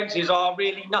consequences are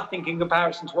really nothing in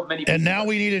comparison to what many people. And now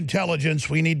we need intelligence.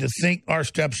 We need to think our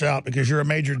steps out, because you're a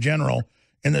major general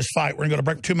in this fight. We're going to go to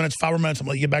break 2 minutes, 5 more minutes. I'm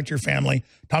going to get back to your family.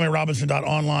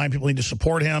 TommyRobinson.online. People need to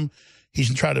support him.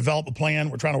 He's trying to develop a plan.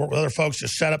 We're trying to work with other folks to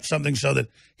set up something so that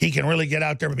he can really get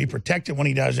out there and be protected when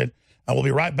he does it. We'll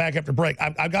be right back after break.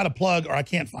 I've got to plug, or I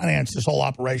can't finance this whole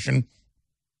operation.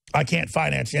 I can't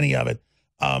finance any of it.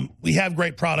 We have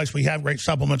great products. We have great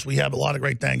supplements. We have a lot of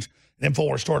great things at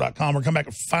InfoWarsStore.com. We'll come back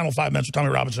in final 5 minutes with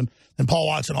Tommy Robinson. Then Paul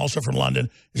Watson, also from London,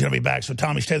 is going to be back. So,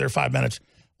 Tommy, stay there 5 minutes.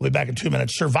 We'll be back in 2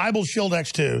 minutes. Survival Shield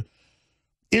X2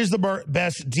 is the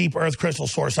best deep earth crystal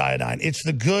source iodine. It's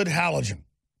the good halogen.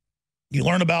 You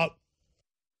learn about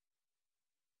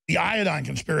the iodine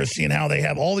conspiracy and how they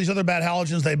have all these other bad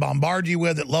halogens they bombard you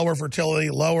with that lower fertility,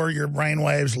 lower your brain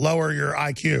waves, lower your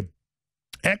IQ.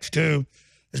 X2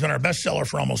 has been our bestseller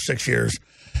for almost 6 years.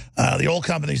 The old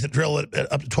companies that drill it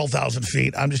at up to 12,000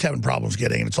 feet, I'm just having problems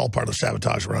getting it. It's all part of the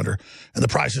sabotage we're under. And the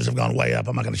prices have gone way up.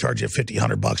 I'm not going to charge you $50,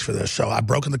 $100 for this. So I've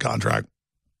broken the contract.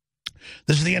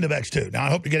 This is the end of X2. Now, I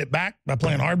hope to get it back by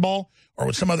playing hardball or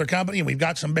with some other company. And we've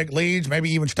got some big leads, maybe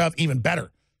even stuff even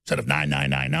better. instead of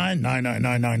 9999,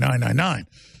 9999999.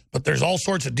 But there's all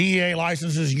sorts of DEA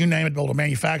licenses, you name it, to be able to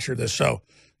manufacture this. So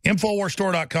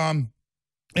InfoWarsStore.com,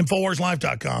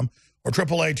 InfoWarsLife.com, or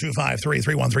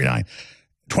 888-253-3139.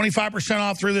 25%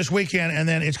 off through this weekend, and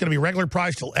then it's going to be regular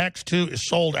price till X2 is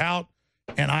sold out.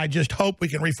 And I just hope we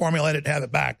can reformulate it and have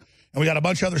it back. And we got a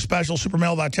bunch of other specials, Super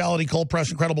Male Vitality, Cold Press,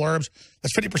 Incredible Herbs.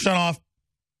 That's 50% off.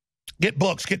 Get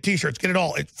books, get T-shirts, get it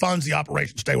all. It funds the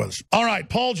operation. Stay with us. All right,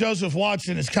 Paul Joseph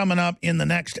Watson is coming up in the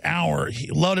next hour.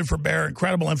 He loaded for bear,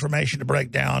 incredible information to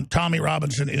break down. Tommy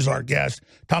Robinson is our guest.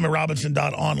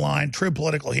 TommyRobinson.online, true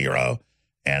political hero,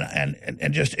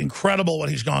 and just incredible what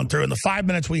he's gone through. In the 5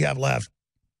 minutes we have left,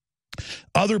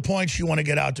 other points you want to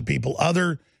get out to people,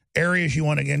 other areas you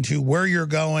want to get into, where you're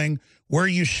going, where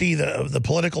you see the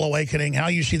political awakening, how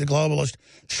you see the globalist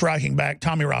striking back.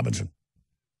 Tommy Robinson.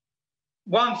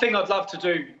 One thing I'd love to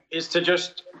do is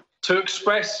to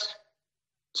express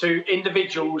to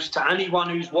individuals, to anyone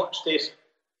who's watched this,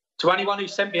 to anyone who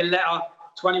sent me a letter,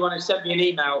 to anyone who sent me an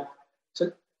email,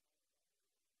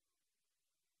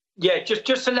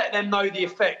 just to let them know the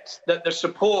effect, that the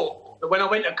support, that when I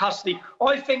went to custody,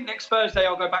 I think next Thursday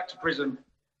I'll go back to prison.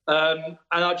 And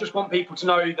I just want people to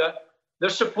know that the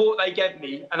support they gave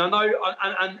me, and I know,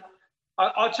 and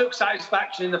I took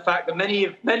satisfaction in the fact that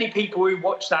many people who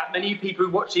watch that, many people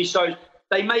who watch these shows,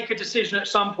 they make a decision at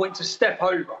some point to step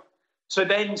over, to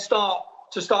then start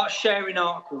sharing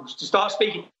articles, to start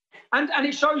speaking. And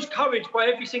it shows courage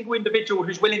by every single individual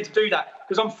who's willing to do that,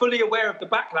 because I'm fully aware of the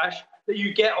backlash that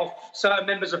you get off certain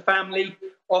members of family,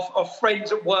 of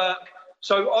friends at work.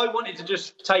 So I wanted to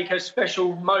just take a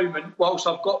special moment whilst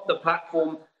I've got the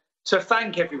platform to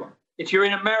thank everyone. If you're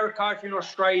in America, if you're in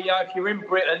Australia, if you're in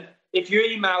Britain, if you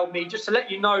emailed me, just to let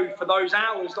you know, for those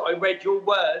hours that I read your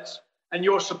words and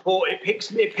your support, it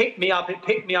picked me up.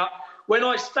 When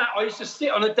I used to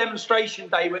sit on a demonstration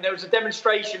day when there was a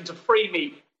demonstration to free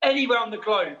me anywhere on the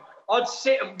globe. I'd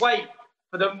sit and wait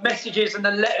for the messages and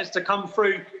the letters to come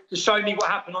through to show me what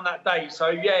happened on that day. So,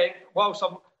 yeah, whilst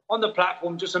I'm on the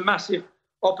platform, just a massive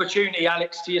opportunity,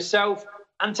 Alex, to yourself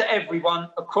and to everyone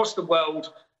across the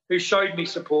world who showed me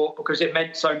support, because it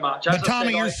meant so much. But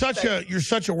Tommy, you're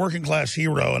such a working class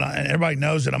hero, and everybody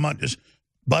knows it. I'm not just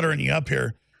buttering you up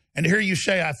here. And to hear you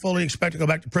say, I fully expect to go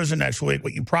back to prison next week,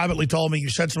 what you privately told me, you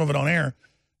said some of it on air,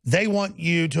 they want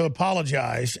you to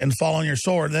apologize and fall on your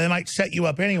sword. They might set you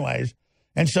up anyways.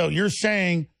 And so you're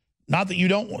saying, not that you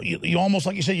don't, you almost,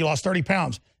 like you said, you lost 30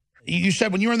 pounds. You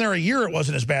said when you were in there a year, it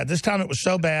wasn't as bad. This time it was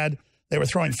so bad. They were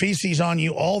throwing feces on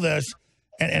you, all this.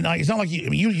 And it's not like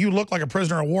you looked like a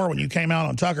prisoner of war when you came out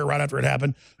on Tucker right after it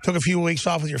happened, took a few weeks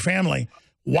off with your family.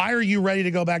 Why are you ready to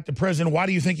go back to prison? Why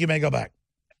do you think you may go back?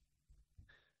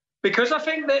 Because I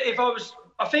think that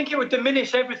I think it would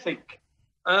diminish everything.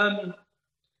 And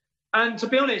to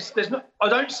be honest, I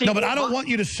don't see. No, but I don't want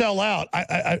you to sell out.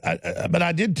 But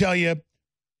I did tell you,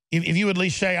 if you at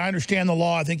least say, I understand the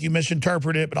law, I think you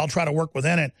misinterpreted it, but I'll try to work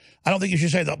within it. I don't think you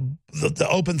should say the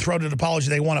open-throated apology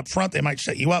they want up front. They might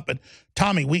set you up. But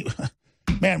Tommy, we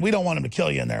don't want him to kill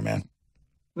you in there, man.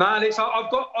 Man,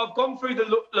 I've gone through the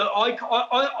look.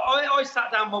 I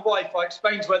sat down with my wife. I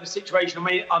explained to her the situation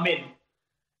I'm in,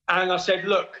 and I said,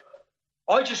 look,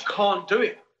 I just can't do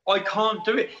it. I can't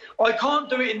do it. I can't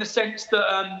do it in the sense that,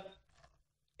 I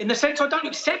don't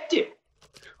accept it.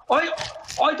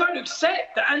 I don't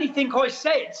accept that anything I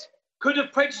said could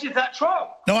have prejudiced that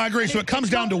trial. No, I agree. So it comes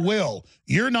down to will.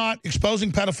 You're not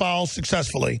exposing pedophiles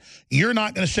successfully. You're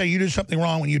not going to say you did something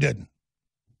wrong when you didn't.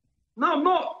 No, I'm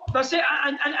not. That's it.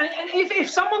 And if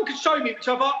someone could show me, which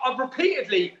I've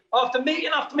repeatedly, after meeting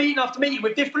after meeting after meeting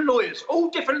with different lawyers, all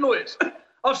different lawyers,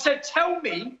 I've said, tell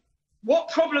me what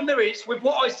problem there is with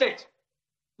what I said.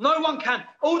 No one can.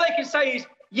 All they can say is,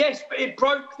 yes, but it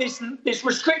broke this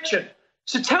restriction.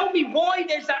 So tell me why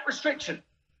there's that restriction.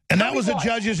 And that was the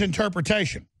judge's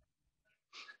interpretation.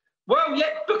 Well, yeah,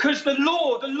 because the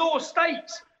law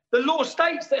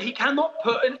states that he cannot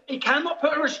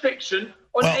put a restriction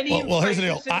on any. Well, here's the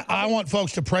deal. I want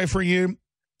folks to pray for you,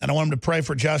 and I want them to pray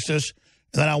for justice,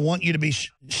 and then I want you to be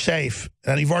safe.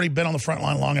 And you've already been on the front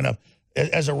line long enough.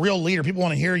 As a real leader, people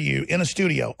want to hear you in a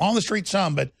studio, on the street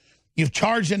some, but you've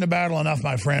charged into battle enough,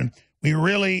 my friend. We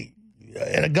really,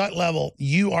 at a gut level,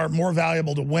 you are more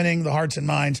valuable to winning the hearts and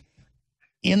minds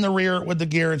in the rear with the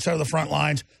gear instead of the front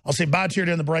lines. I'll say bye to you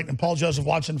during the break, and Paul Joseph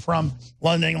Watson from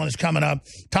London, England is coming up.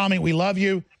 Tommy, we love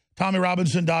you.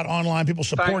 TommyRobinson.online. People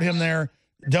support him there.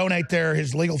 Donate there.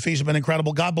 His legal fees have been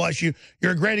incredible. God bless you.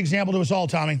 You're a great example to us all,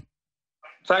 Tommy.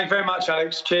 Thank you very much,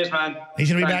 Alex. Cheers, man.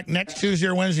 He's going to be back next Tuesday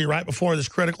or Wednesday right before this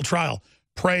critical trial.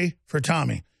 Pray for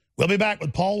Tommy. We'll be back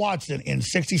with Paul Watson in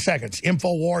 60 seconds.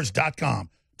 Infowars.com.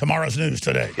 Tomorrow's News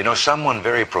Today. You know, someone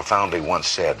very profoundly once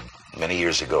said many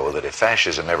years ago that if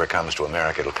fascism ever comes to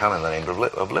America, it'll come in the name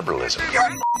of liberalism. You're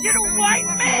a white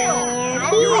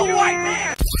male! You're a white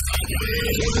man!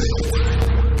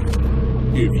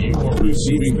 If you are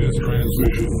receiving this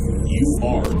transmission, you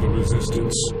are the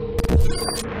resistance.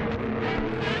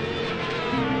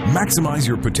 Maximize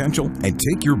your potential and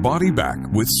take your body back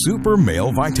with Super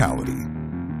Male Vitality.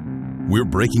 We're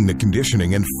breaking the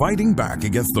conditioning and fighting back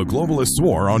against the globalist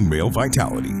war on male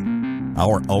vitality.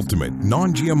 Our ultimate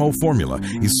non-GMO formula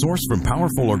is sourced from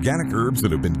powerful organic herbs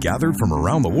that have been gathered from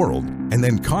around the world and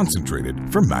then concentrated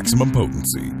for maximum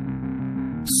potency.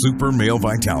 Super Male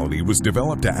Vitality was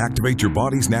developed to activate your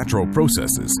body's natural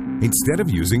processes instead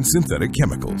of using synthetic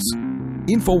chemicals.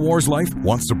 InfoWars Life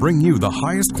wants to bring you the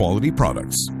highest quality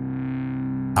products.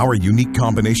 Our unique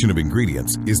combination of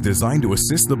ingredients is designed to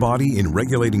assist the body in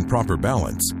regulating proper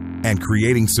balance and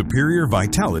creating superior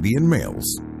vitality in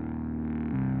males.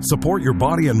 Support your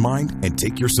body and mind and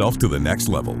take yourself to the next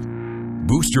level.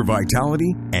 Boost your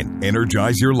vitality and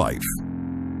energize your life.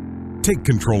 Take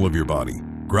control of your body.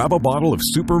 Grab a bottle of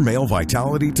Super Male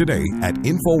Vitality today at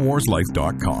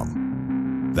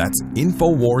InfoWarsLife.com. That's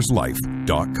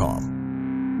InfoWarsLife.com.